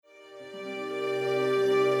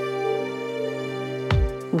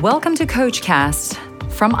Welcome to CoachCast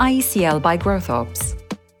from IECL by Growth Ops.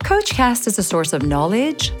 CoachCast is a source of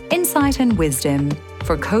knowledge, insight, and wisdom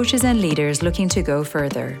for coaches and leaders looking to go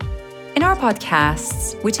further. In our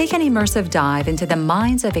podcasts, we take an immersive dive into the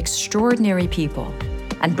minds of extraordinary people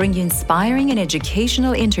and bring you inspiring and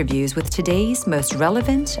educational interviews with today's most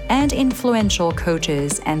relevant and influential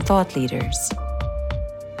coaches and thought leaders.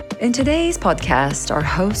 In today's podcast, our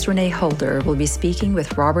host Renee Holder will be speaking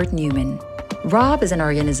with Robert Newman. Rob is an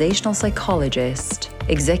organizational psychologist,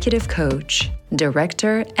 executive coach,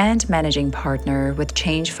 director, and managing partner with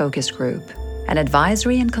Change Focus Group, an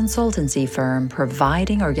advisory and consultancy firm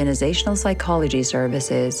providing organizational psychology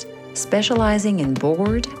services, specializing in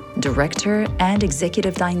board, director, and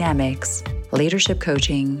executive dynamics, leadership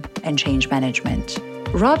coaching, and change management.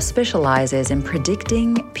 Rob specializes in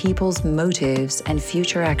predicting people's motives and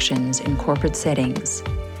future actions in corporate settings,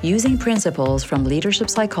 using principles from leadership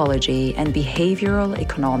psychology and behavioral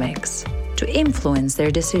economics to influence their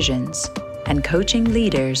decisions, and coaching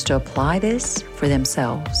leaders to apply this for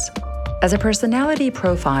themselves. As a personality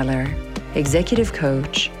profiler, executive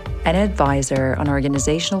coach, and advisor on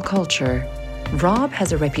organizational culture, Rob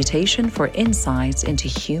has a reputation for insights into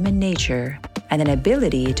human nature and an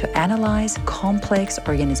ability to analyze complex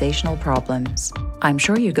organizational problems. I'm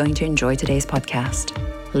sure you're going to enjoy today's podcast.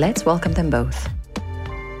 Let's welcome them both.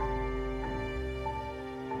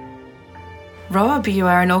 Rob, you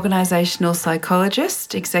are an organizational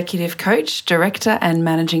psychologist, executive coach, director, and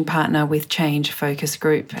managing partner with Change Focus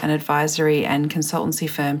Group, an advisory and consultancy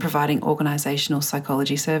firm providing organizational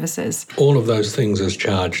psychology services. All of those things as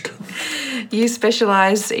charged. You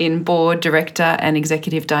specialize in board, director, and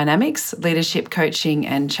executive dynamics, leadership coaching,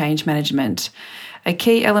 and change management. A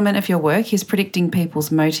key element of your work is predicting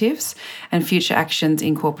people's motives and future actions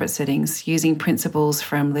in corporate settings, using principles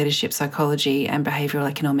from leadership psychology and behavioral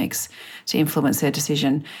economics to influence their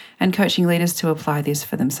decision, and coaching leaders to apply this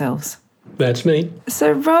for themselves. That's me.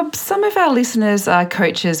 So, Rob, some of our listeners are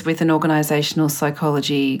coaches with an organisational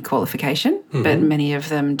psychology qualification, but many of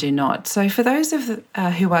them do not. So for those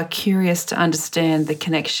who are curious to understand the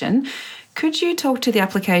connection, could you talk to the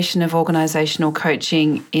application of organisational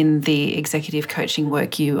coaching in the executive coaching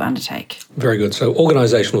work you undertake? Very good. So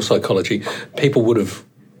organisational psychology,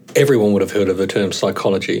 everyone would have heard of the term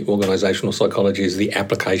psychology. Organisational psychology is the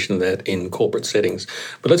application of that in corporate settings.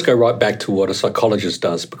 But let's go right back to what a psychologist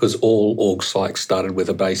does, because all org psych started with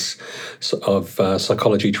a base of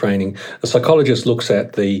psychology training. A psychologist looks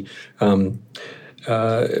at the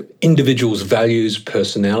individuals' values,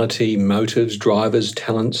 personality, motives, drivers,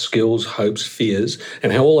 talents, skills, hopes, fears,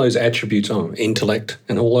 and how all those attributes, intellect,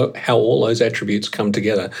 and how all those attributes come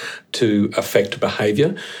together to affect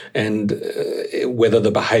behaviour, and whether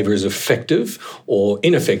the behaviour is effective or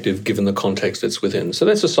ineffective given the context it's within. So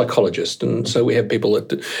that's a psychologist. And so we have people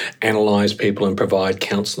that analyse people and provide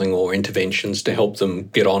counselling or interventions to help them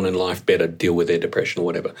get on in life better, deal with their depression or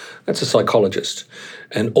whatever. That's a psychologist.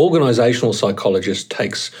 An organisational psychologist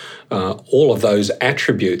takes all of those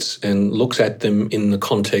attributes and looks at them in the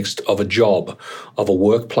context of a job, of a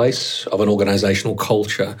workplace, of an organisational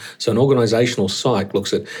culture. So an organisational psych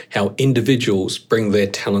looks at how individuals bring their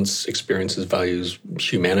talents, experiences, values,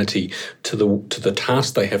 humanity to the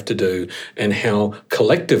task they have to do, and how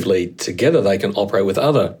collectively together they can operate with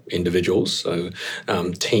other individuals, so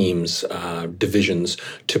teams, divisions,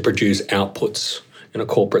 to produce outputs in a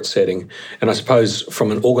corporate setting. And I suppose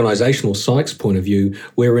from an organisational psych's point of view,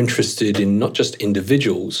 we're interested in not just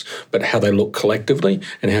individuals, but how they look collectively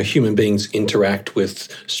and how human beings interact with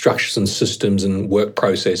structures and systems and work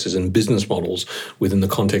processes and business models within the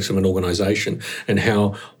context of an organisation, and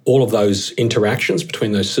how all of those interactions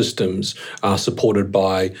between those systems are supported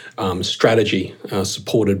by strategy,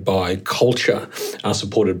 supported by culture, are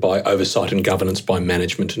supported by oversight and governance by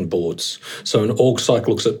management and boards. So an org psych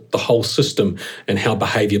looks at the whole system and how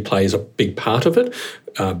behaviour plays a big part of it,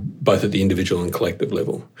 both at the individual and collective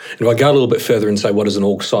level. And if I go a little bit further and say, what does an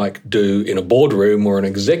org psych do in a boardroom or an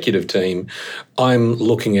executive team? I'm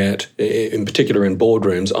looking at, in particular in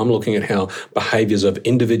boardrooms, I'm looking at how behaviours of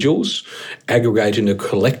individuals aggregate into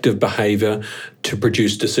collective behaviour to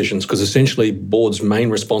produce decisions, because essentially board's main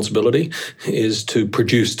responsibility is to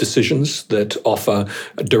produce decisions that offer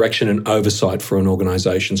direction and oversight for an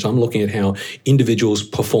organisation. So I'm looking at how individuals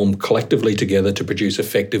perform collectively together to produce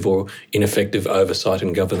effective or ineffective oversight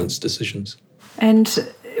and governance decisions.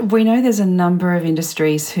 And we know there's a number of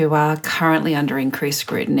industries who are currently under increased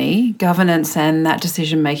scrutiny. Governance and that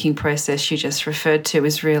decision-making process you just referred to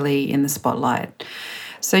is really in the spotlight.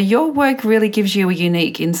 So your work really gives you a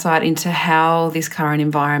unique insight into how this current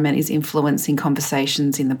environment is influencing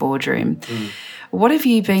conversations in the boardroom. What have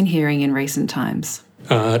you been hearing in recent times?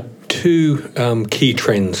 Two key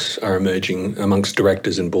trends are emerging amongst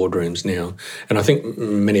directors in boardrooms now, and I think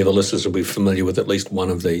many of the listeners will be familiar with at least one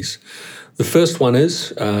of these. The first one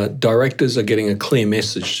is directors are getting a clear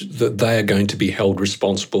message that they are going to be held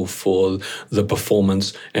responsible for the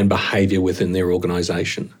performance and behaviour within their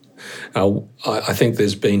organisation. I think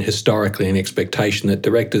there's been historically an expectation that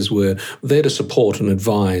directors were there to support and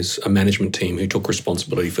advise a management team who took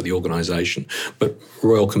responsibility for the organisation. But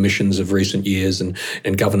royal commissions of recent years and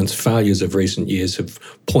governance failures of recent years have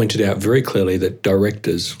pointed out very clearly that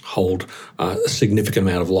directors hold a significant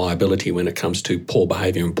amount of liability when it comes to poor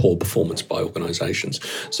behaviour and poor performance by organisations.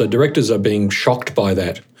 So directors are being shocked by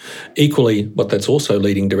that. Equally, what that's also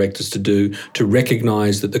leading directors to do, to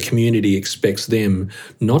recognise that the community expects them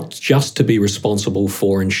not just to be responsible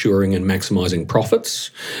for ensuring and maximising profits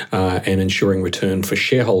and ensuring return for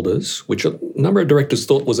shareholders, which a number of directors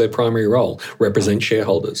thought was their primary role, represent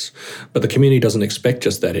shareholders. But the community doesn't expect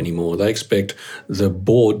just that anymore. They expect the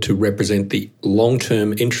board to represent the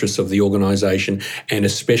long-term interests of the organisation and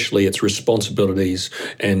especially its responsibilities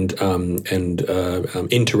and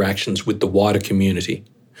interactions with the wider community.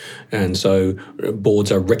 And so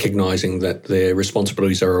boards are recognising that their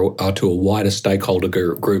responsibilities are to a wider stakeholder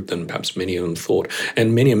group than perhaps many of them thought.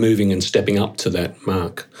 And many are moving and stepping up to that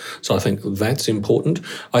mark. So I think that's important.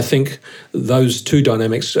 I think those two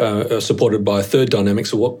dynamics are supported by a third dynamic.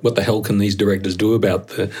 So what the hell can these directors do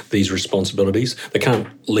about these responsibilities? They can't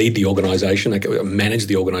lead the organisation. They can manage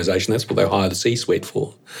the organisation. That's what they hire the C-suite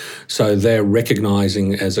for. So they're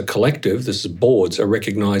recognising as a collective, this is boards, are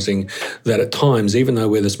recognising that at times, even though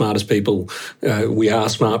we're the smartest people, we are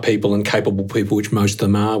smart people and capable people, which most of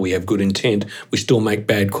them are, we have good intent, we still make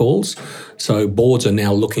bad calls. So boards are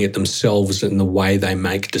now looking at themselves in the way they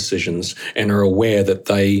make decisions and are aware that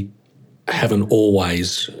they haven't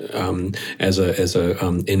always, as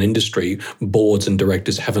an industry, boards and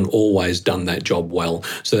directors haven't always done that job well.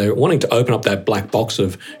 So they're wanting to open up that black box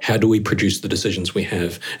of how do we produce the decisions we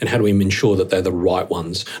have and how do we ensure that they're the right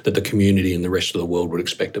ones that the community and the rest of the world would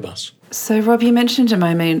expect of us. So, Rob, you mentioned a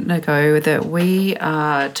moment ago that we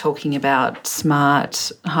are talking about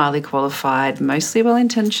smart, highly qualified, mostly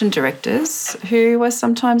well-intentioned directors who are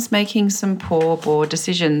sometimes making some poor board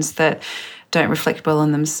decisions that don't reflect well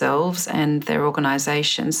on themselves and their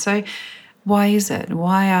organisation. So why is it?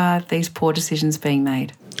 Why are these poor decisions being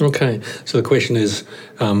made? Okay, so the question is,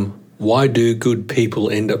 why do good people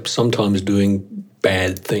end up sometimes doing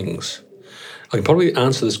bad things? I can probably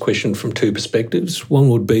answer this question from two perspectives. One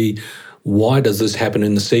would be, why does this happen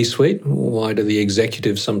in the C-suite? Why do the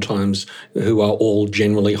executives sometimes, who are all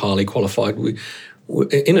generally highly qualified,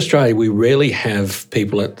 in Australia, we rarely have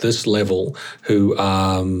people at this level who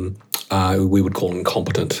we would call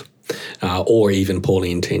incompetent or even poorly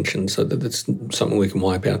intentioned. So that's something we can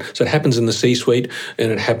wipe out. So it happens in the C-suite and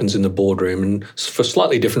it happens in the boardroom, and for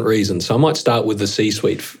slightly different reasons. So I might start with the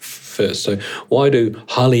C-suite first. So why do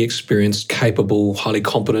highly experienced, capable, highly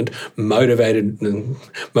competent, motivated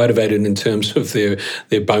in terms of their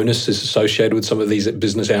bonuses associated with some of these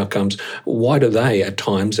business outcomes, why do they at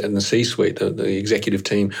times in the C-suite, the executive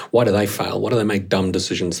team, why do they fail? Why do they make dumb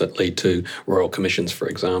decisions that lead to royal commissions, for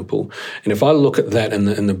example? And if I look at that in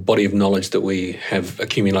the body of knowledge that we have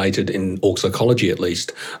accumulated in org psychology, at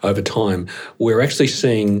least over time, we're actually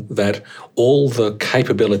seeing that all the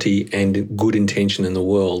capability and good intention in the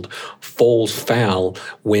world falls foul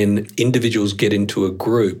when individuals get into a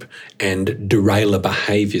group and derailer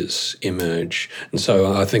behaviours emerge. And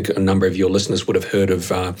so I think a number of your listeners would have heard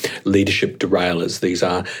of leadership derailers. These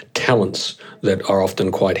are talents that are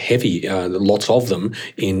often quite heavy, lots of them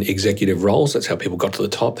in executive roles. That's how people got to the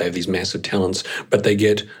top. They have these massive talents, but they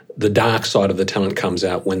get the dark side of the talent comes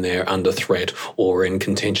out when they're under threat or in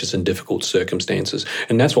contentious and difficult circumstances.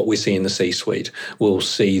 And that's what we see in the C-suite. We'll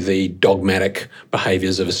see the dogmatic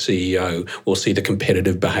behaviours of a CEO. We'll see the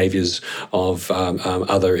competitive behaviours of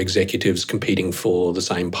other executives competing for the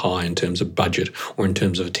same pie in terms of budget or in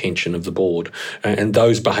terms of attention of the board. And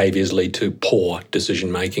those behaviours lead to poor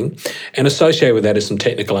decision-making. And associated with that is some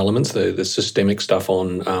technical elements, the systemic stuff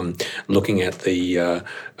on looking at the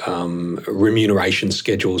remuneration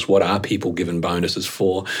schedules. What are people given bonuses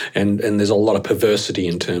for? And there's a lot of perversity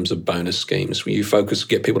in terms of bonus schemes. When you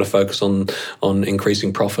get people to focus on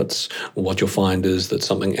increasing profits, what you'll find is that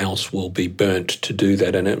something else will be burnt to do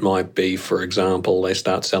that. And it might be, for example, they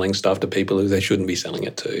start selling stuff to people who they shouldn't be selling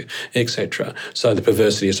it to, etc. So the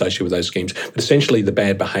perversity associated with those schemes. But essentially the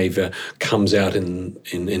bad behaviour comes out in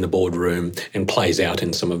the boardroom and plays out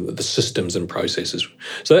in some of the systems and processes.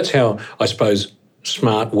 So that's how, I suppose,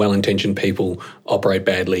 smart, well-intentioned people operate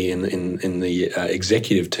badly in the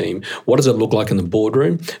executive team. What does it look like in the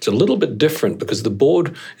boardroom? It's a little bit different because the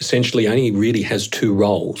board essentially only really has two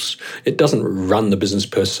roles. It doesn't run the business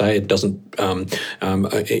per se. It doesn't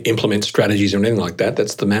implement strategies or anything like that.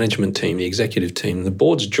 That's the management team, the executive team. The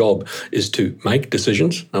board's job is to make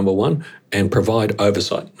decisions, number one, and provide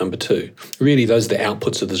oversight, number two. Really, those are the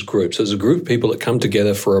outputs of this group. So there's a group of people that come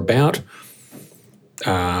together for about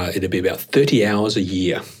it'd be about 30 hours a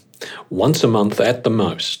year, once a month at the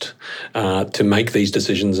most, to make these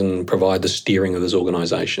decisions and provide the steering of this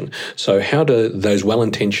organisation. So how do those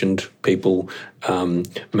well-intentioned people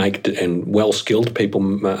and well-skilled people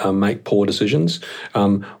make poor decisions?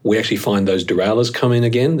 We actually find those derailers come in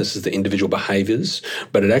again. This is the individual behaviours,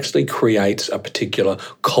 but it actually creates a particular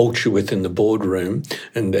culture within the boardroom.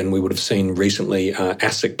 And we would have seen recently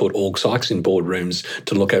ASIC put org psychs in boardrooms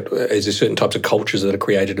to look at, is there certain types of cultures that are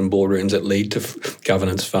created in boardrooms that lead to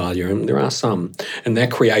governance failure? And there are some. And they're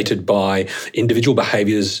created by individual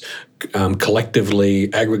behaviours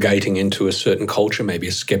collectively aggregating into a certain culture, maybe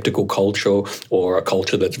a skeptical culture or a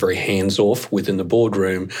culture that's very hands-off within the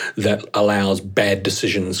boardroom that allows bad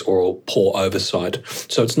decisions or poor oversight.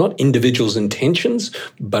 So it's not individuals' intentions,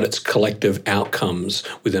 but it's collective outcomes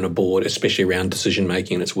within a board, especially around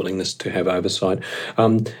decision-making and its willingness to have oversight.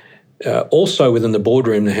 Also within the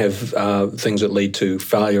boardroom, they have things that lead to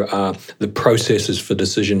failure are the processes for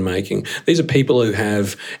decision-making. These are people who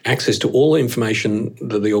have access to all the information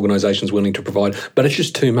that the organisation is willing to provide, but it's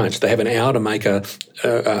just too much. They have an hour to make a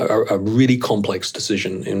really complex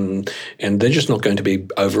decision, and they're just not going to be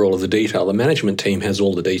over all of the detail. The management team has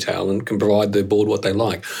all the detail and can provide the board what they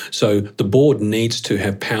like. So the board needs to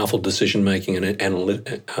have powerful decision-making and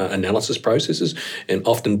analysis processes, and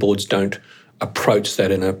often boards don't approach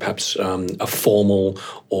that in perhaps a formal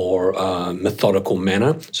or methodical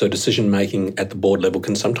manner. So decision-making at the board level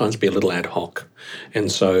can sometimes be a little ad hoc.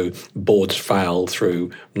 And so boards fail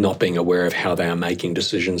through not being aware of how they are making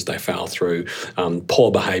decisions. They fail through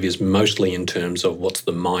poor behaviours, mostly in terms of what's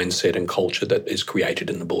the mindset and culture that is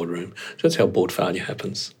created in the boardroom. So that's how board failure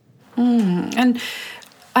happens. And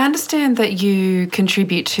I understand that you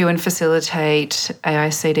contribute to and facilitate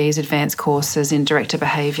AICD's advanced courses in director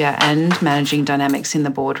behaviour and managing dynamics in the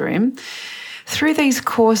boardroom. Through these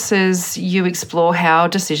courses, you explore how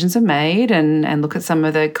decisions are made and look at some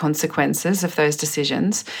of the consequences of those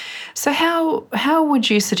decisions. So how would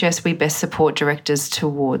you suggest we best support directors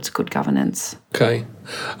towards good governance? Okay.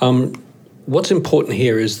 What's important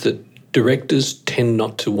here is that directors tend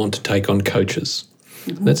not to want to take on coaches.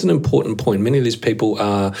 Mm-hmm. That's an important point. Many of these people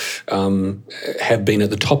have been at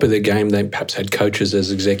the top of their game. They perhaps had coaches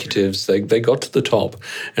as executives. They got to the top.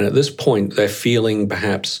 And at this point, they're feeling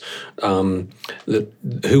perhaps that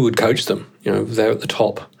who would coach them? They're at the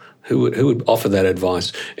top. Who would offer that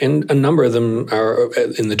advice? And a number of them are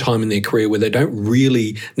in the time in their career where they don't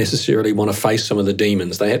really necessarily want to face some of the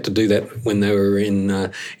demons. They had to do that when they were in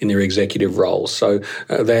their executive roles. So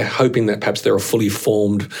they're hoping that perhaps they're a fully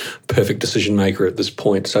formed, perfect decision maker at this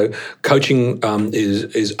point. So coaching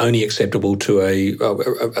is only acceptable to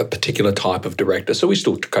a particular type of director. So we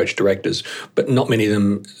still coach directors, but not many of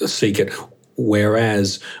them seek it.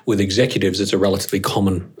 Whereas with executives, it's a relatively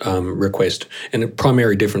common request. And the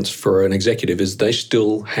primary difference for an executive is they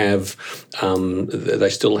still have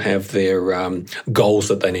their goals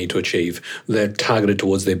that they need to achieve. They're targeted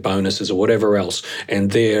towards their bonuses or whatever else,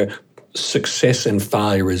 and their success and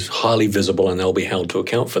failure is highly visible, and they'll be held to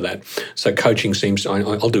account for that. So coaching seems,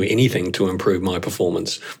 I'll do anything to improve my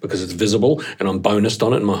performance because it's visible and I'm bonused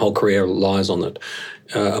on it and my whole career lies on it.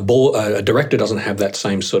 A director doesn't have that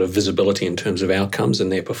same sort of visibility in terms of outcomes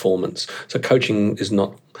and their performance. So coaching is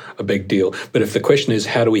not a big deal. But if the question is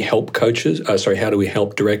how do we help directors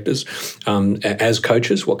as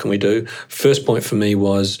coaches, what can we do? First point for me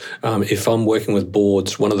was if I'm working with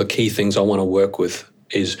boards, one of the key things I want to work with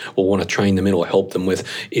want to train them in or help them with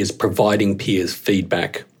is providing peers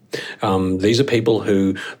feedback. These are people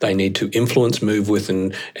who they need to influence, move with,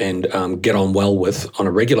 and get on well with on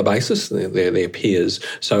a regular basis. They're their peers.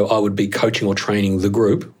 So I would be coaching or training the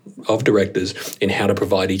group of directors in how to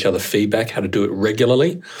provide each other feedback, how to do it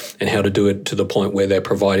regularly, and how to do it to the point where they're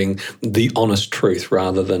providing the honest truth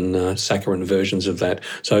rather than saccharine versions of that.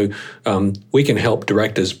 So we can help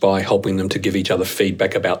directors by helping them to give each other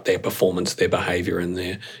feedback about their performance, their behaviour, and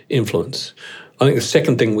their influence. I think the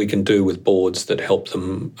second thing we can do with boards that help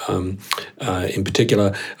them, in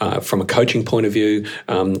particular, from a coaching point of view,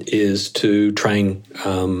 is to train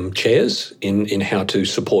chairs in how to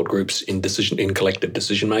support groups in collective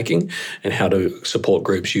decision making, and how to support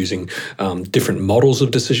groups using different models of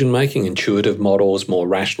decision making, intuitive models, more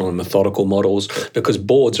rational and methodical models, because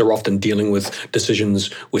boards are often dealing with decisions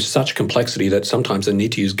with such complexity that sometimes they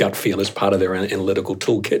need to use gut feel as part of their analytical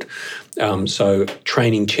toolkit. So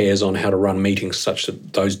training chairs on how to run meetings such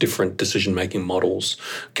that those different decision-making models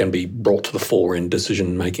can be brought to the fore in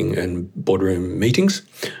decision-making and boardroom meetings.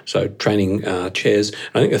 So training chairs.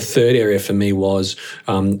 I think the third area for me was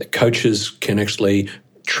coaches can actually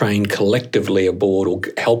train collectively a board or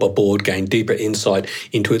help a board gain deeper insight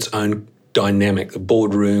into its own dynamic, the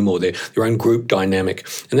boardroom or their own group dynamic.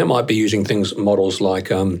 And that might be using models like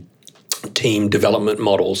team development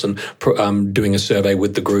models and doing a survey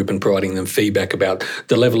with the group and providing them feedback about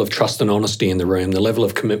the level of trust and honesty in the room, the level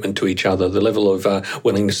of commitment to each other, the level of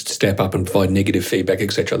willingness to step up and provide negative feedback,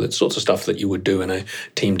 etc. That sorts of stuff that you would do in a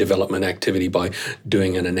team development activity by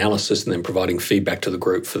doing an analysis and then providing feedback to the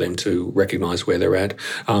group for them to recognise where they're at.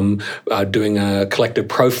 Doing a collective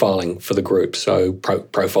profiling for the group, so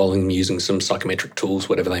profiling using some psychometric tools,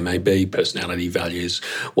 whatever they may be, personality, values,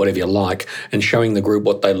 whatever you like, and showing the group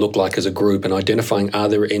what they look like as a group and identifying, are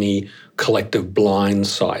there any collective blind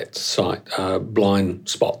spots.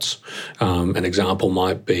 An example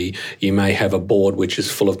might be you may have a board which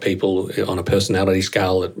is full of people on a personality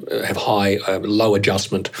scale that have low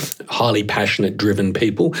adjustment, highly passionate, driven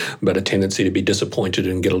people, but a tendency to be disappointed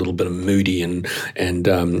and get a little bit of moody and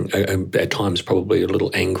at times probably a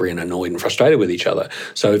little angry and annoyed and frustrated with each other.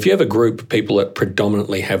 So if you have a group of people that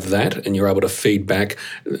predominantly have that and you're able to feedback,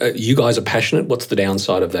 you guys are passionate, what's the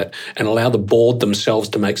downside of that? And allow the board themselves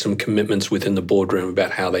to make some commitments within the boardroom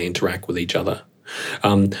about how they interact with each other.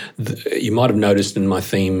 You might have noticed in my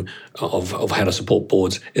theme of how to support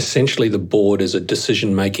boards, essentially the board is a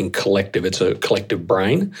decision-making collective. It's a collective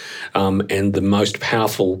brain, and the most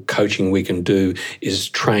powerful coaching we can do is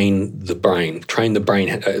train the brain,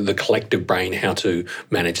 the collective brain, how to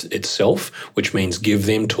manage itself, which means give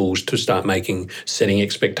them tools to start setting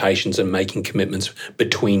expectations and making commitments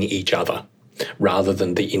between each other, rather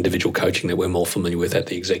than the individual coaching that we're more familiar with at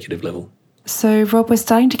the executive level. So, Rob, we're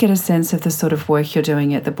starting to get a sense of the sort of work you're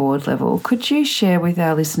doing at the board level. Could you share with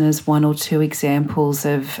our listeners one or two examples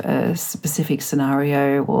of a specific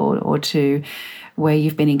scenario or two where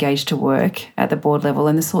you've been engaged to work at the board level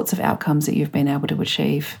and the sorts of outcomes that you've been able to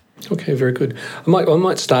achieve? Okay, very good. I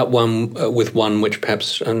might start with one which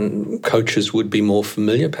perhaps coaches would be more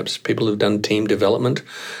familiar. Perhaps people who've done team development,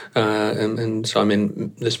 and so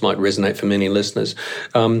this might resonate for many listeners.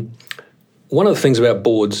 One of the things about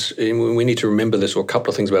boards, we need to remember this, or a couple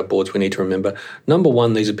of things about boards we need to remember. Number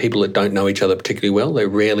one, these are people that don't know each other particularly well. They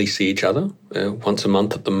rarely see each other, once a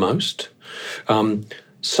month at the most.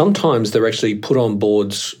 Sometimes they're actually put on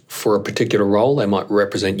boards for a particular role. They might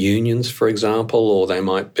represent unions, for example, or they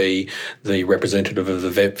might be the representative of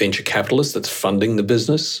the venture capitalist that's funding the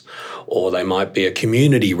business, or they might be a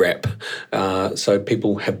community rep. So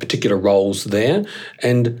people have particular roles there,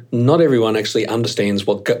 and not everyone actually understands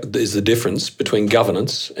what is the difference between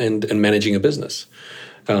governance and managing a business.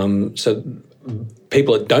 So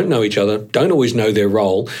people that don't know each other don't always know their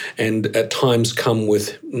role, and at times come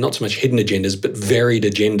with not so much hidden agendas but varied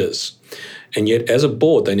agendas. And yet, as a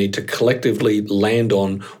board, they need to collectively land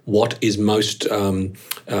on what is most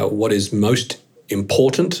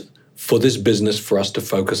important for this business for us to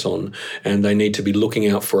focus on. And they need to be looking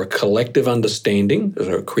out for a collective understanding,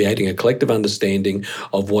 or creating a collective understanding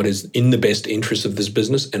of what is in the best interest of this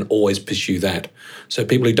business, and always pursue that. So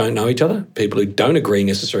people who don't know each other, people who don't agree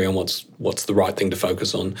necessarily on what's the right thing to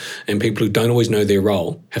focus on, and people who don't always know their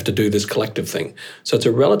role have to do this collective thing. So it's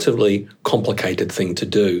a relatively complicated thing to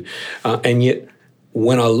do. And yet,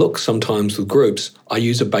 when I look sometimes with groups, I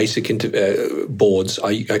use a basic boards.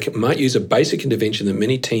 I might use a basic intervention that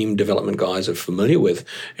many team development guys are familiar with,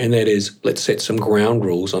 and that is, let's set some ground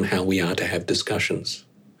rules on how we are to have discussions.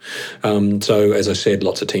 So, as I said,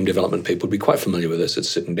 lots of team development people would be quite familiar with this. It's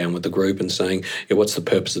sitting down with the group and saying, what's the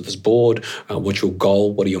purpose of this board? What's your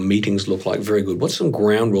goal? What do your meetings look like? Very good. What's some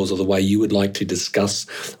ground rules of the way you would like to discuss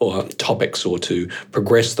or topics, or to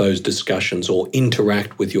progress those discussions or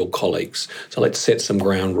interact with your colleagues? So let's set some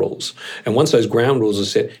ground rules. And once those ground rules are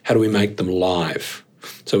set, how do we make them live?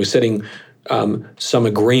 So we're setting some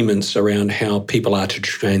agreements around how people are to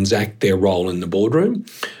transact their role in the boardroom.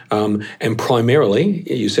 And primarily,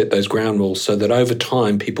 you set those ground rules so that over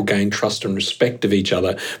time people gain trust and respect of each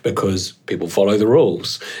other because people follow the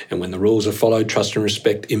rules. And when the rules are followed, trust and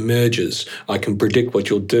respect emerges. I can predict what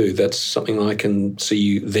you'll do. That's something I can see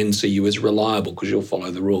you as reliable because you'll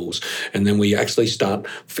follow the rules. And then we actually start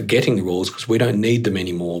forgetting the rules because we don't need them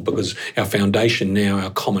anymore, because our foundation now,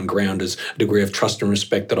 our common ground, is a degree of trust and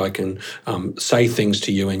respect that I can say things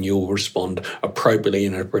to you and you'll respond appropriately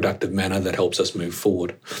in a productive manner that helps us move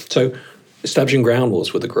forward. So establishing ground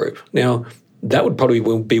rules with the group. Now, that would probably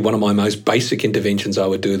be one of my most basic interventions I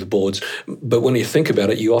would do with the boards. But when you think about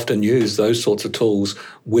it, you often use those sorts of tools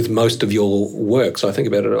with most of your work. So I think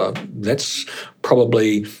about it, that's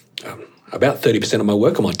probably about 30% of my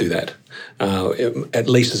work I might do that, at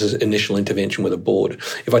least as an initial intervention with a board.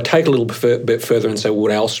 If I take a little bit further and say, well,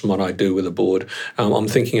 what else might I do with a board? I'm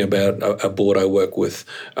thinking about a board I work with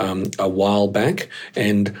a while back,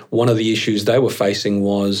 and one of the issues they were facing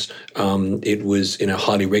was it was in a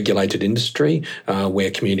highly regulated industry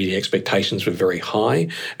where community expectations were very high,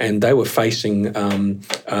 and they were facing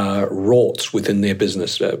rorts within their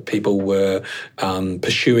business. People were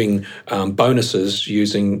pursuing bonuses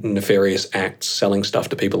using nefarious acts, selling stuff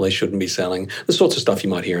to people they shouldn't be selling, the sorts of stuff you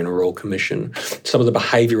might hear in a Royal Commission, some of the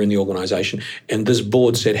behaviour in the organisation. And this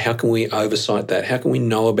board said, how can we oversight that? How can we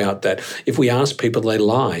know about that? If we ask people, they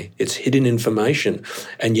lie. It's hidden information,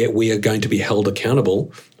 and yet we are going to be held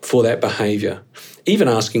accountable for that behaviour. Even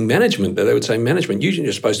asking management, they would say, management,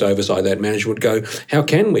 you're supposed to oversight that. Management would go, how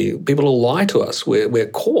can we? People will lie to us. We're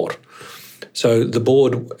caught. So the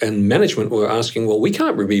board and management were asking, well, we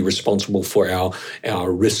can't be responsible for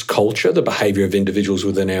our risk culture, the behaviour of individuals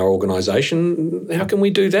within our organisation. How can we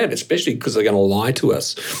do that? Especially because they're going to lie to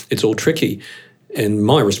us. It's all tricky. And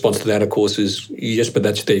my response to that, of course, is yes, but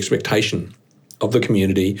that's the expectation of the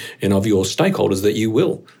community and of your stakeholders that you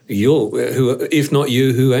will. If not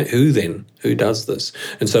you, who then? Who does this?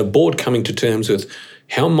 And so board coming to terms with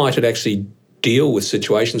how might it actually deal with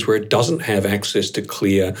situations where it doesn't have access to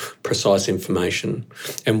clear, precise information,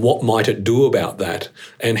 and what might it do about that,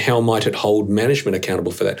 and how might it hold management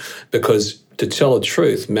accountable for that? Because to tell the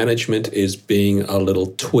truth, management is being a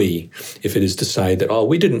little twee if it is to say that,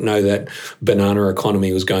 we didn't know that banana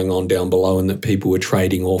economy was going on down below and that people were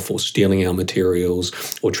trading off or stealing our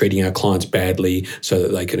materials or treating our clients badly so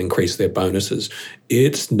that they could increase their bonuses.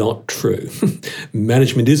 It's not true.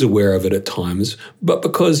 Management is aware of it at times, but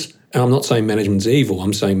because I'm not saying management's evil,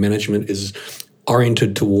 I'm saying management is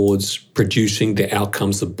oriented towards producing the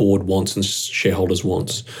outcomes the board wants and shareholders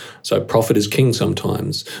wants. So profit is king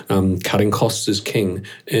sometimes, cutting costs is king,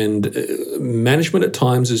 and management at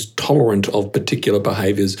times is tolerant of particular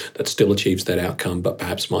behaviours that still achieves that outcome but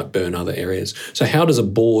perhaps might burn other areas. So how does a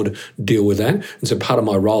board deal with that? And so part of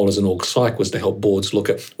my role as an org psych was to help boards look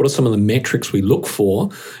at what are some of the metrics we look for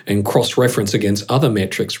and cross-reference against other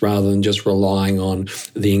metrics rather than just relying on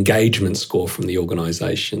the engagement score from the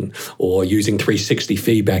organisation or using 360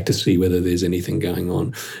 feedback to see whether there's anything going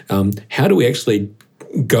on. How do we actually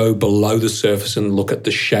go below the surface and look at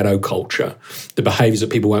the shadow culture, the behaviours that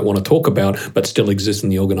people won't want to talk about but still exist in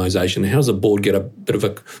the organisation? How does the board get a bit of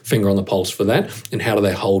a finger on the pulse for that, and how do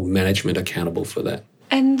they hold management accountable for that?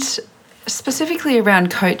 And specifically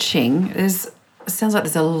around coaching, it sounds like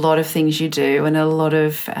there's a lot of things you do and a lot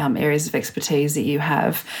of areas of expertise that you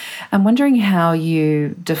have. I'm wondering how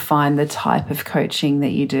you define the type of coaching that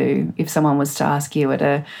you do if someone was to ask you at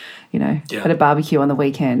a barbecue on the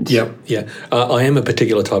weekend. Yeah. I am a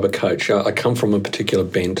particular type of coach. I come from a particular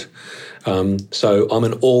bent. So I'm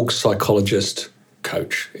an org psychologist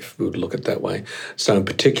coach, if we would look at it that way. So in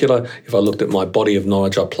particular, if I looked at my body of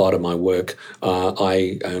knowledge I apply to my work,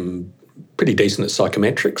 I am pretty decent at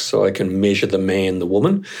psychometrics, so I can measure the man, the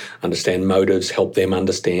woman, understand motives, help them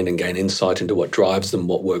understand and gain insight into what drives them,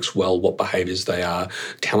 what works well, what behaviours they are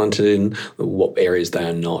talented in, what areas they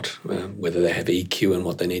are not, whether they have EQ and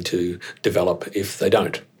what they need to develop if they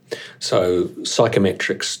don't. So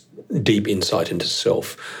psychometrics, deep insight into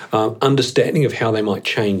self, understanding of how they might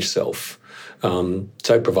change self,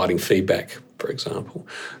 so providing feedback, for example.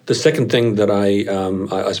 The second thing that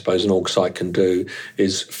I suppose an org psych can do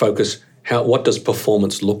is focus what does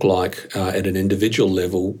performance look like at an individual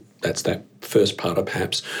level? That's that first part of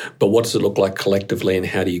perhaps. But what does it look like collectively, and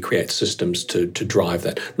how do you create systems to drive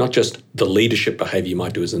that? Not just the leadership behaviour you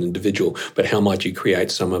might do as an individual, but how might you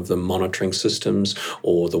create some of the monitoring systems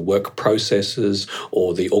or the work processes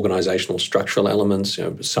or the organisational structural elements,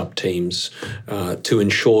 sub-teams, to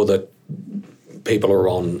ensure that people are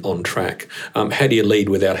on track. How do you lead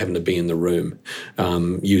without having to be in the room,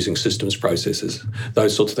 using systems processes,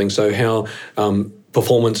 those sorts of things? So how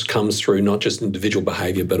performance comes through not just individual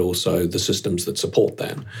behaviour, but also the systems that support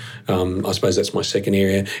that. I suppose that's my second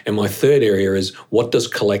area. And my third area is, what does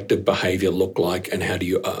collective behaviour look like, and how do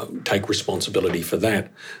you take responsibility for that?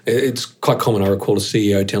 It's quite common. I recall a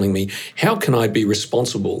CEO telling me, how can I be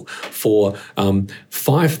responsible for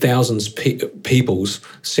 5,000 people's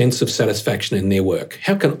sense of satisfaction in their work?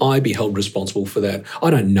 How can I be held responsible for that? I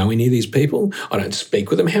don't know any of these people. I don't speak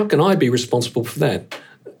with them. How can I be responsible for that?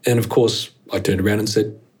 And of course, I turned around and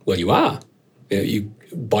said, well, you are.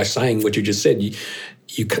 By saying what you just said,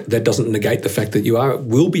 that doesn't negate the fact that you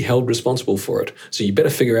will be held responsible for it. So you better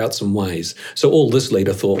figure out some ways. So all this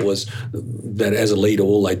leader thought was that as a leader,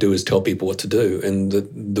 all they do is tell people what to do. And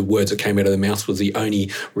the words that came out of their mouths was the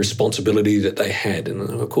only responsibility that they had. And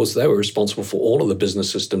of course, they were responsible for all of the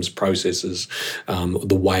business systems, processes,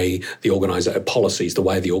 the way the policies, the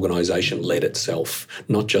way the organisation led itself,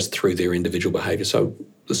 not just through their individual behaviour. So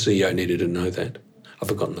the CEO needed to know that. I've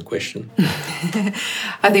forgotten the question.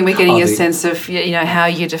 I think we're getting a sense of how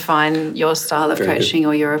you define your style of coaching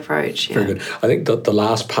or your approach. Yeah. Very good. I think that the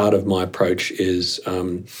last part of my approach is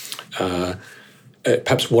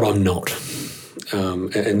perhaps what I'm not.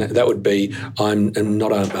 And that would be, I'm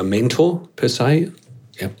not a mentor per se.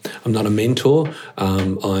 Yeah, I'm not a mentor.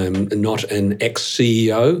 I'm not an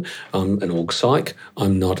ex-CEO. I'm an org psych.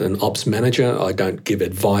 I'm not an ops manager. I don't give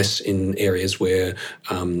advice in areas where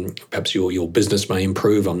perhaps your business may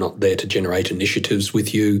improve. I'm not there to generate initiatives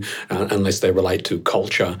with you unless they relate to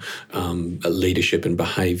culture, leadership and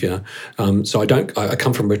behaviour. So I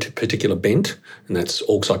come from a particular bent, and that's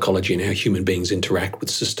org psychology and how human beings interact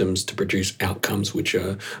with systems to produce outcomes which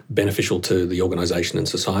are beneficial to the organisation and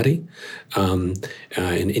society.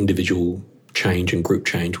 And individual change and group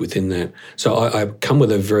change within that. So I come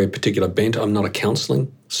with a very particular bent. I'm not a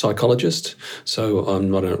counselling psychologist, so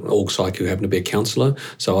I'm not an org psych who happen to be a counsellor,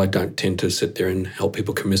 so I don't tend to sit there and help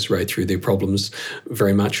people commiserate through their problems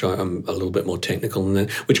very much. I'm a little bit more technical than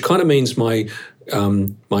that, which kind of means my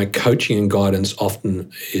coaching and guidance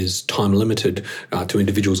often is time limited to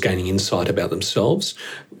individuals gaining insight about themselves,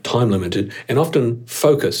 time limited, and often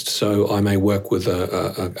focused. So I may work with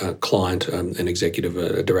a client, an executive,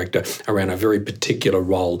 a director, around a very particular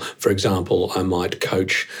role. For example, I might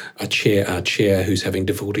coach a chair who's having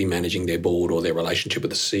difficulty managing their board or their relationship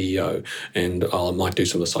with the CEO, and I might do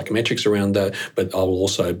some of the psychometrics around that, but I'll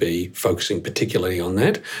also be focusing particularly on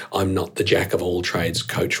that. I'm not the jack of all trades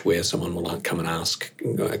coach where someone will come and ask,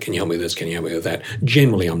 can you help me with this, can you help me with that?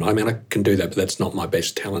 Generally, I'm not. I mean, I can do that, but that's not my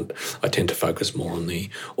best talent. I tend to focus more on the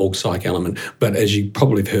org psych element. But as you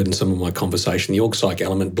probably have heard in some of my conversation, the org psych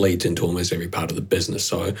element bleeds into almost every part of the business.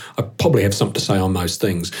 So I probably have something to say on most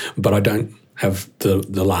things, but I don't have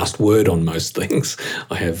the last word on most things.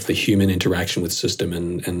 I have the human interaction with system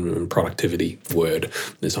and productivity word.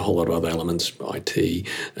 There's a whole lot of other elements, IT,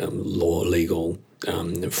 law, legal,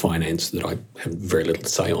 finance, that I have very little to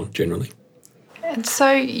say on generally. And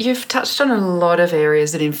so you've touched on a lot of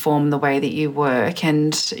areas that inform the way that you work,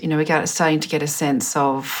 and we're starting to get a sense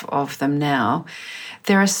of them now.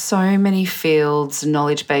 There are so many fields,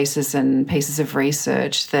 knowledge bases and pieces of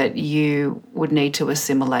research that you would need to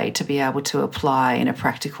assimilate to be able to apply in a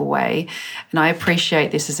practical way. And I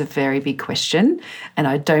appreciate this is a very big question, and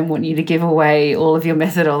I don't want you to give away all of your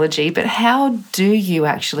methodology, but how do you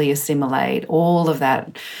actually assimilate all of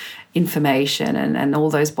that information and all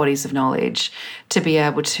those bodies of knowledge to be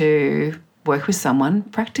able to work with someone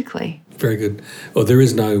practically? Very good. Well, there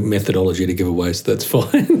is no methodology to give away, so that's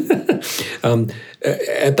fine.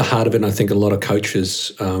 At the heart of it, and I think a lot of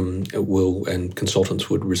coaches and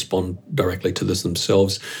consultants would respond directly to this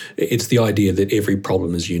themselves, it's the idea that every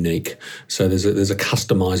problem is unique. So there's a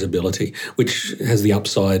customizability, which has the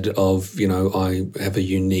upside of, I have a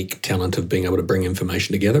unique talent of being able to bring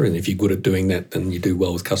information together, and if you're good at doing that, then you do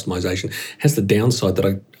well with customization. It has the downside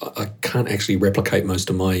that I can't actually replicate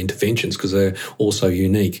most of my interventions because they're all so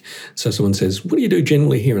unique. So someone says, what do you do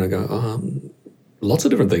generally here? And I go, lots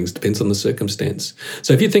of different things, depends on the circumstance.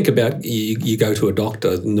 So if you think about, you go to a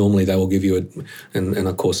doctor, normally they will give you and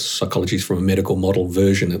of course psychology is from a medical model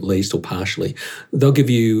version at least, or partially,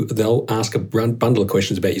 they'll ask a bundle of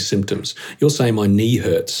questions about your symptoms. You'll say, my knee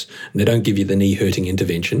hurts, and they don't give you the knee hurting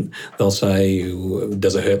intervention. They'll say,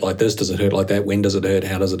 does it hurt like this? Does it hurt like that? When does it hurt?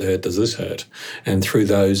 How does it hurt? Does this hurt? And through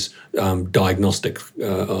those diagnostic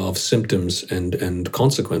of symptoms and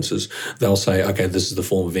consequences, they'll say, okay, this is the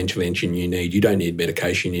form of intervention you need. You don't need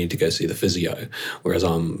medication, you need to go see the physio. Whereas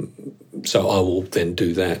so I will then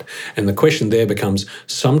do that. And the question there becomes,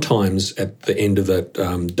 sometimes at the end of that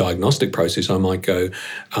diagnostic process, I might go,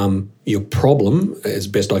 your problem, as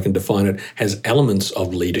best I can define it, has elements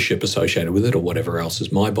of leadership associated with it or whatever else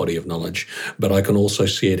is my body of knowledge. But I can also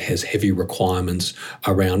see it has heavy requirements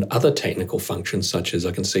around other technical functions, such as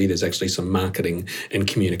I can see there's actually some marketing and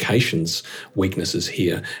communications weaknesses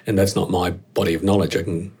here. And that's not my body of knowledge. I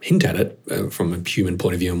can hint at it from a human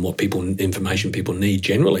point of view and what information people need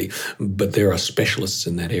generally. But there are specialists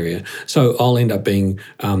in that area. So I'll end up being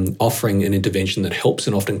offering an intervention that helps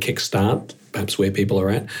and often kickstart perhaps where people are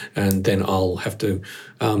at, and then I'll have to,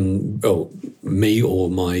 me or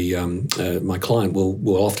my client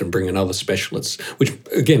will often bring in other specialists, which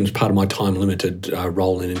again is part of my time-limited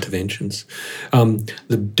role in interventions.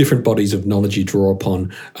 The different bodies of knowledge you draw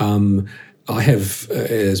upon, I have,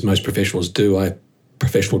 as most professionals do, I have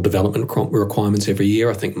professional development requirements every year.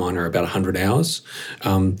 I think mine are about 100 hours.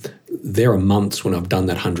 There are months when I've done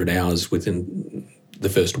that 100 hours within the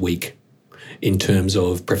first week, in terms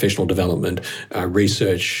of professional development,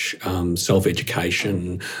 research,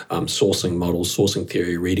 self-education, sourcing models, sourcing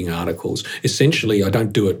theory, reading articles. Essentially, I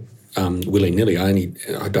don't do it willy-nilly.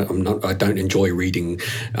 I don't enjoy reading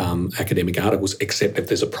academic articles except if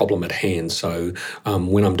there's a problem at hand. So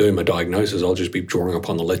when I'm doing my diagnosis, I'll just be drawing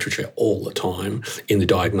upon the literature all the time in the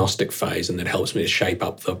diagnostic phase, and that helps me to shape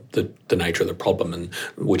up the nature of the problem, and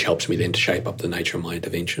which helps me then to shape up the nature of my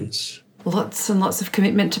interventions. Lots and lots of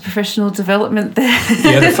commitment to professional development there.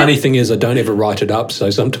 Yeah, the funny thing is I don't ever write it up,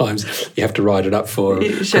 so sometimes you have to write it up for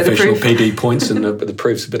professional PD points, and the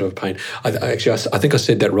proof's a bit of a pain. I think I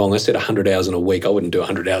said that wrong. I said 100 hours in a week. I wouldn't do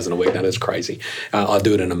 100 hours in a week. That is crazy. I'll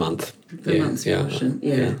do it in a month. Yeah.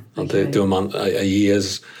 I'll do a month, a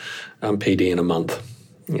year's PD in a month.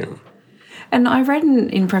 Yeah. And I read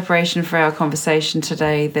in preparation for our conversation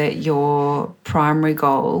today that your primary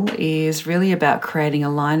goal is really about creating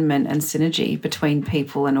alignment and synergy between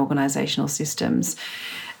people and organisational systems,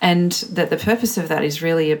 and that the purpose of that is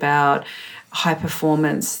really about high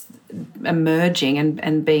performance emerging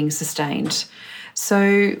and being sustained.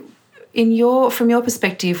 So from your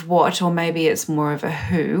perspective, what, or maybe it's more of a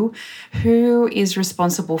who is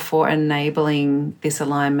responsible for enabling this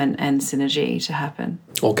alignment and synergy to happen?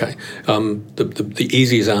 Okay. The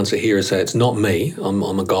easiest answer here is that it's not me.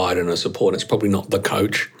 I'm a guide and a support. It's probably not the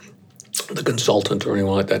coach, the consultant, or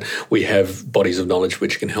anyone like that. We have bodies of knowledge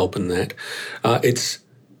which can help in that. It's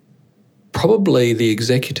probably the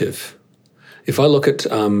executive. If I look at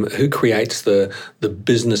who creates the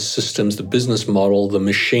business systems, the business model, the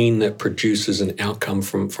machine that produces an outcome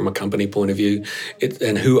from a company point of view,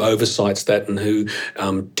 and who oversights that and who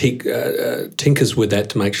tinkers with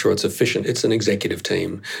that to make sure it's efficient, it's an executive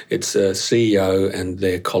team. It's a CEO and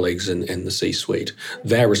their colleagues and the C-suite.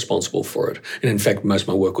 They're responsible for it. And in fact, most of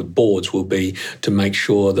my work with boards will be to make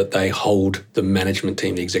sure that they hold the management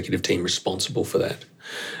team, the executive team, responsible for that.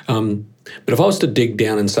 But if I was to dig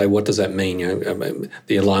down and say, what does that mean?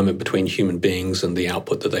 The alignment between human beings and the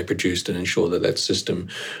output that they produced, and ensure that that system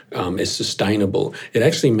is sustainable. It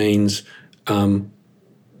actually means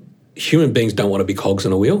human beings don't want to be cogs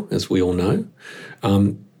in a wheel, as we all know.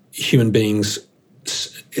 Human beings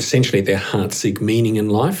essentially at their heart seek meaning in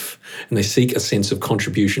life, and they seek a sense of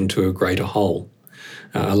contribution to a greater whole.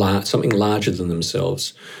 Something larger than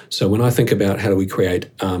themselves. So when I think about how do we create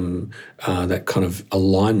that kind of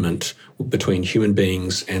alignment between human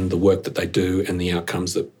beings and the work that they do and the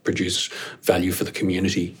outcomes that produce value for the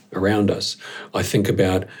community around us, I think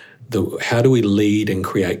about how do we lead and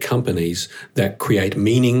create companies that create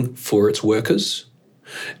meaning for its workers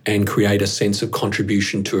and create a sense of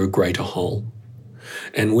contribution to a greater whole.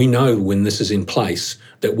 And we know when this is in place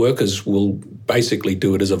that workers will basically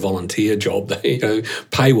do it as a volunteer job.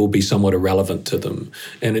 Pay will be somewhat irrelevant to them,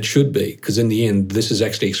 and it should be, because in the end, this is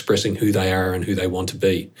actually expressing who they are and who they want to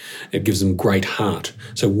be. It gives them great heart.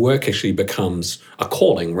 So work actually becomes a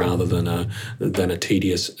calling rather than a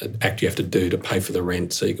tedious act you have to do to pay for the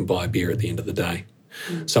rent so you can buy a beer at the end of the day.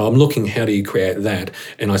 So I'm looking, how do you create that?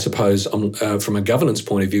 And I suppose from a governance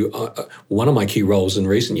point of view, one of my key roles in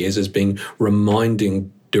recent years has been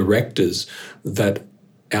reminding directors that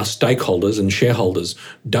our stakeholders and shareholders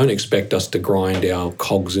don't expect us to grind our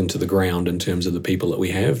cogs into the ground in terms of the people that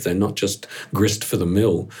we have. They're not just grist for the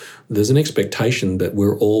mill. There's an expectation that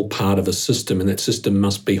we're all part of a system, and that system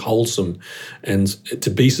must be wholesome. And to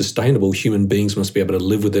be sustainable, human beings must be able to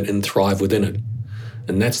live with it and thrive within it.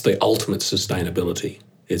 And that's the ultimate sustainability.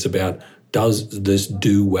 It's about, does this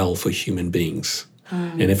do well for human beings?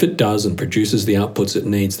 And if it does and produces the outputs it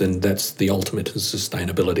needs, then that's the ultimate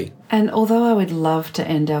sustainability. And although I would love to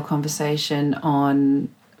end our conversation on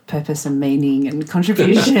purpose and meaning and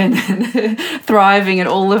contribution and thriving and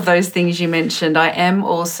all of those things you mentioned, I am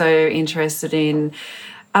also interested in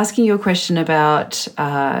asking you a question about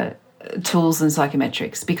tools and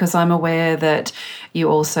psychometrics, because I'm aware that you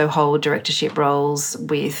also hold directorship roles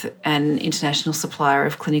with an international supplier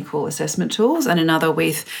of clinical assessment tools and another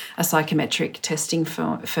with a psychometric testing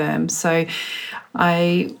firm. So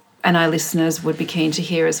our listeners would be keen to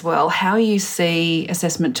hear as well how you see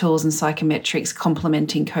assessment tools and psychometrics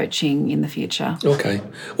complementing coaching in the future. Okay.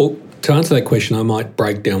 Well, to answer that question, I might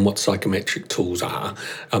break down what psychometric tools are,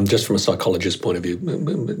 just from a psychologist's point of view,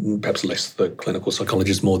 perhaps less the clinical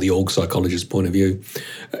psychologist, more the org psychologist's point of view.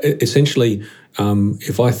 Essentially,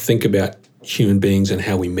 if I think about human beings and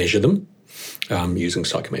how we measure them, using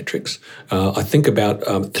psychometrics, I think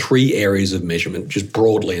about 3 areas of measurement, just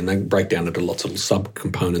broadly, and they break down into lots of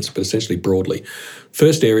subcomponents, but essentially broadly.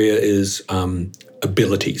 First area is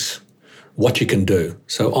abilities, what you can do.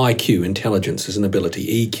 So IQ, intelligence, is an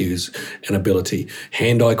ability. EQ is an ability.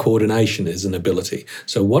 Hand-eye coordination is an ability.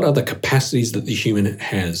 So what are the capacities that the human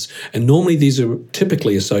has? And normally these are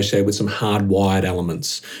typically associated with some hardwired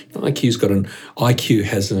elements. IQ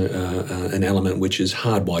has an element which is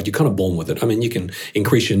hardwired. You're kind of born with it. I mean, you can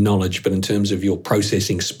increase your knowledge, but in terms of your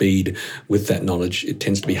processing speed with that knowledge, it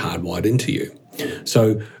tends to be hardwired into you.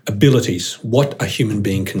 So abilities, what a human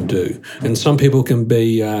being can do. And some people can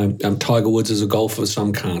be Tiger Woods as a golfer,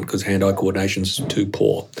 some can't because hand-eye coordination is too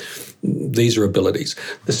poor. These are abilities.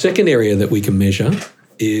 The second area that we can measure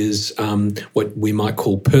is what we might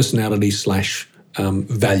call personality /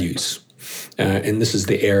 values. And this is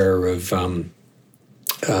the area of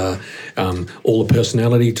all the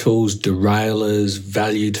personality tools, derailers,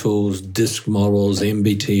 value tools, DISC models,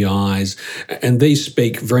 MBTIs, and these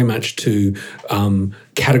speak very much to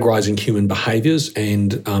categorizing human behaviors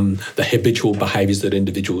and the habitual behaviors that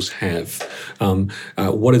individuals have.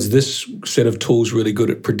 What is this set of tools really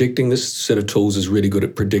good at predicting? This set of tools is really good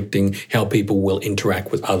at predicting how people will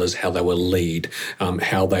interact with others, how they will lead,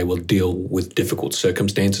 how they will deal with difficult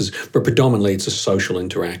circumstances, but predominantly it's a social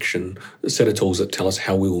interaction, a set of tools that tell us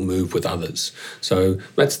how we will move with others. So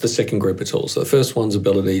that's the second group of tools. So the first one's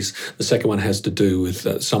abilities. The second one has to do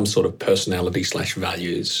with some sort of personality /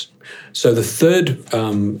 values. So the third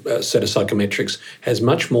set of psychometrics has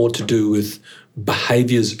much more to do with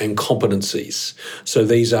behaviours and competencies. So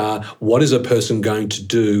these are what is a person going to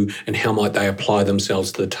do and how might they apply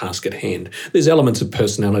themselves to the task at hand. There's elements of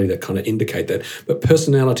personality that kind of indicate that, but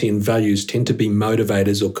personality and values tend to be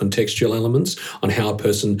motivators or contextual elements on how a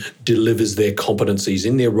person delivers their competencies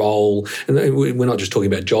in their role. And we're not just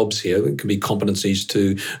talking about jobs here. It can be competencies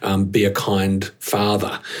to be a kind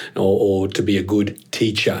father or to be a good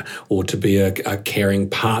teacher or to be a caring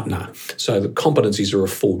partner. So the competencies are a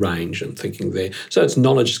full range, I'm thinking there. So it's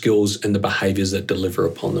knowledge, skills, and the behaviours that deliver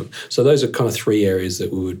upon them. So those are kind of 3 areas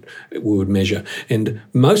that we would measure. And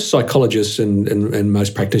most psychologists and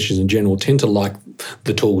most practitioners in general tend to like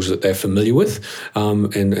the tools that they're familiar with,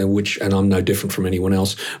 and I'm no different from anyone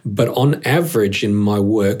else. But on average, in my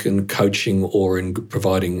work in coaching or in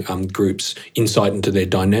providing groups insight into their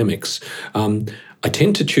dynamics, I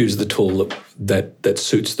tend to choose the tool that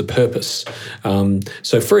suits the purpose.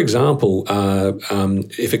 So, for example,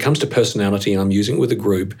 if it comes to personality and I'm using it with a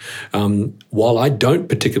group, while I don't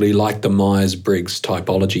particularly like the Myers-Briggs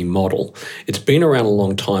typology model, it's been around a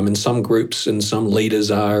long time and some groups and some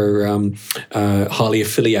leaders are highly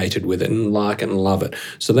affiliated with it and like it and love it.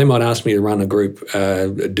 So they might ask me to run a group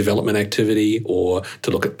development activity or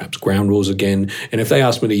to look at perhaps ground rules again. And if they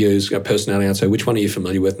ask me to use a personality, I'd say, which one are you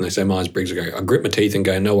familiar with? And they say Myers-Briggs. I grit my teeth and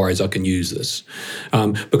go, no worries, I can use this.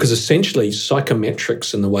 Because essentially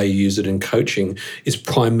psychometrics and the way you use it in coaching is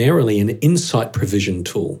primarily an insight provision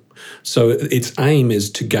tool. So its aim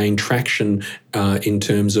is to gain traction in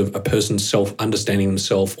terms of a person's self-understanding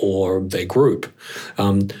themselves or their group.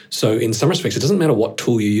 So in some respects, it doesn't matter what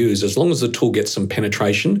tool you use, as long as the tool gets some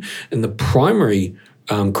penetration. And the primary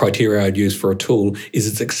criteria I'd use for a tool is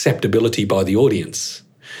its acceptability by the audience.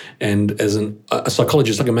 And as a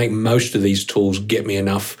psychologist, I can make most of these tools get me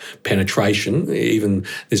enough penetration. Even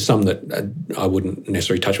there's some that I wouldn't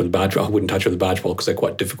necessarily touch with a barge. I wouldn't touch with a barge pole because they're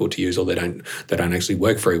quite difficult to use, or they don't actually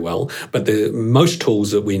work very well. But most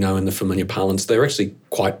tools that we know in the familiar parlance, they're actually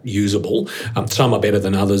quite usable. Some are better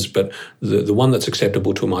than others, but the one that's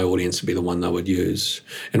acceptable to my audience would be the one they would use.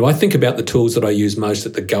 And I think about the tools that I use most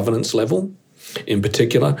at the governance level. In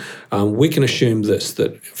particular, we can assume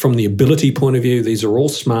that from the ability point of view, these are all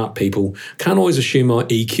smart people. Can't always assume our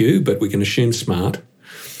EQ, but we can assume smart.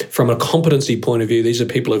 From a competency point of view, these are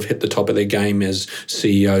people who've hit the top of their game as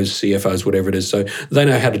CEOs, CFOs, whatever it is. So they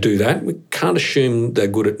know how to do that. We can't assume they're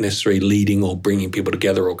good at necessarily leading or bringing people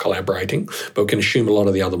together or collaborating, but we can assume a lot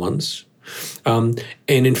of the other ones. And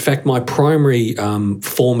in fact, my primary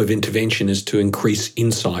form of intervention is to increase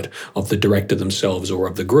insight of the director themselves or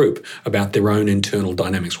of the group about their own internal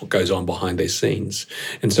dynamics, what goes on behind their scenes.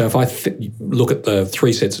 And so if I look at the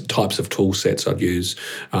three types of tool sets I'd use,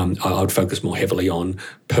 I would focus more heavily on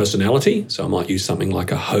personality. So I might use something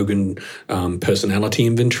like a Hogan personality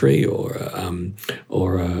inventory or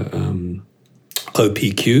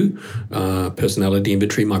OPQ, personality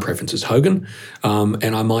inventory. My preference is Hogan.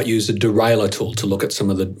 And I might use a derailer tool to look at some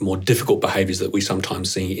of the more difficult behaviours that we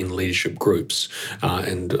sometimes see in leadership groups.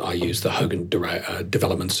 And I use the Hogan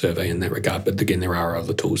development survey in that regard. But again, there are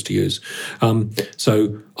other tools to use.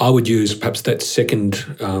 So I would use perhaps that second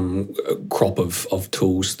crop of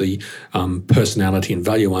tools, the personality and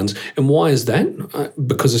value ones. And why is that?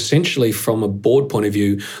 Because essentially from a board point of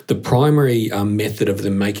view, the primary method of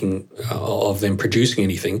them producing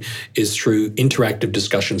anything is through interactive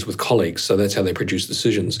discussions with colleagues. So that's how they produce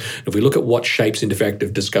decisions. If we look at what shapes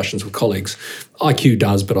interactive discussions with colleagues, IQ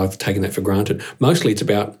does, but I've taken that for granted. Mostly it's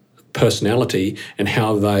about personality and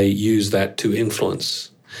how they use that to influence.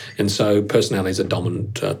 And so personality is a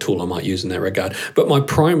dominant tool I might use in that regard. But my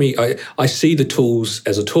primary, I see the tools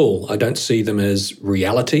as a tool. I don't see them as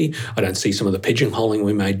reality. I don't see some of the pigeonholing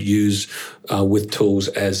we may use with tools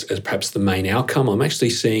as perhaps the main outcome. I'm actually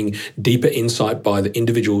seeing deeper insight by the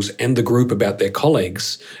individuals and the group about their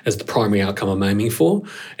colleagues as the primary outcome I'm aiming for.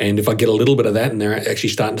 And if I get a little bit of that and they're actually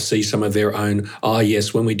starting to see some of their own,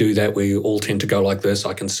 yes, when we do that, we all tend to go like this.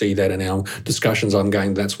 I can see that in our discussions. I'm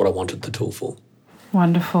going, that's what I wanted the tool for.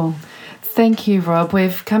 Wonderful. Thank you, Rob.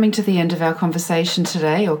 We're coming to the end of our conversation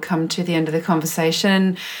today, or come to the end of the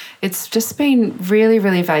conversation. It's just been really,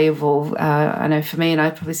 really valuable. I know for me, and I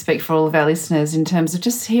probably speak for all of our listeners, in terms of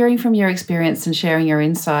just hearing from your experience and sharing your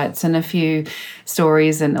insights and a few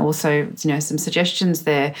stories, and also, some suggestions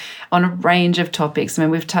there on a range of topics. I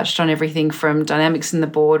mean, we've touched on everything from dynamics in the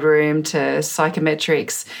boardroom to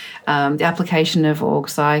psychometrics, the application of org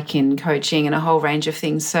psych in coaching, and a whole range of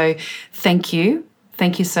things. So thank you.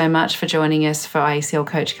 Thank you so much for joining us for IECL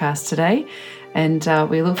Coachcast today, and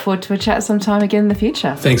we look forward to a chat sometime again in the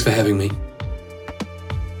future. Thanks for having me.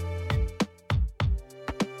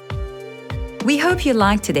 We hope you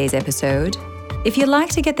liked today's episode. If you'd like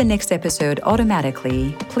to get the next episode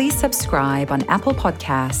automatically, please subscribe on Apple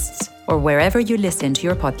Podcasts or wherever you listen to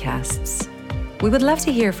your podcasts. We would love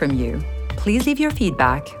to hear from you. Please leave your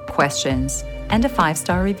feedback, questions, and a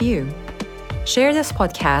 5-star review. Share this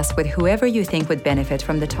podcast with whoever you think would benefit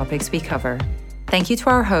from the topics we cover. Thank you to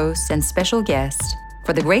our hosts and special guest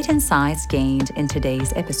for the great insights gained in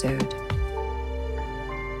today's episode.